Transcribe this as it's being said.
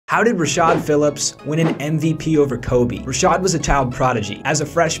How did Rashad Phillips win an MVP over Kobe? Rashad was a child prodigy. As a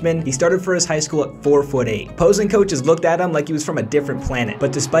freshman, he started for his high school at 4'8". Opposing coaches looked at him like he was from a different planet,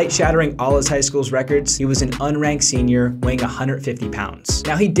 but despite shattering all his high school's records, he was an unranked senior weighing 150 pounds.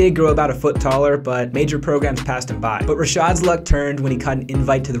 Now he did grow about a foot taller, but major programs passed him by. But Rashad's luck turned when he caught an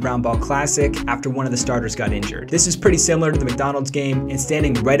invite to the Round Ball Classic after one of the starters got injured. This is pretty similar to the McDonald's game, and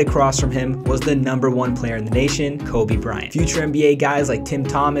standing right across from him was the #1 player in the nation, Kobe Bryant. Future NBA guys like Tim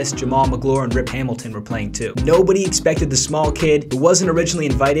Thomas, Jamal McGlure, and Rip Hamilton were playing too. Nobody expected the small kid who wasn't originally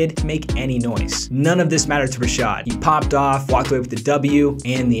invited to make any noise. None of this mattered to Rashad. He popped off, walked away with the W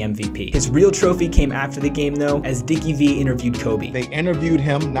and the MVP. His real trophy came after the game though, as Dickie V interviewed Kobe. They interviewed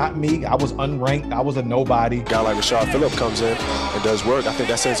him, not me. I was unranked. I was a nobody. A guy like Rashad Phillips comes in and does work. I think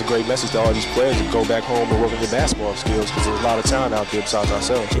that sends a great message to all these players to go back home and work on their basketball skills, because there's a lot of talent out there besides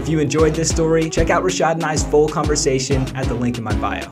ourselves. If you enjoyed this story, check out Rashad and I's full conversation at the link in my bio.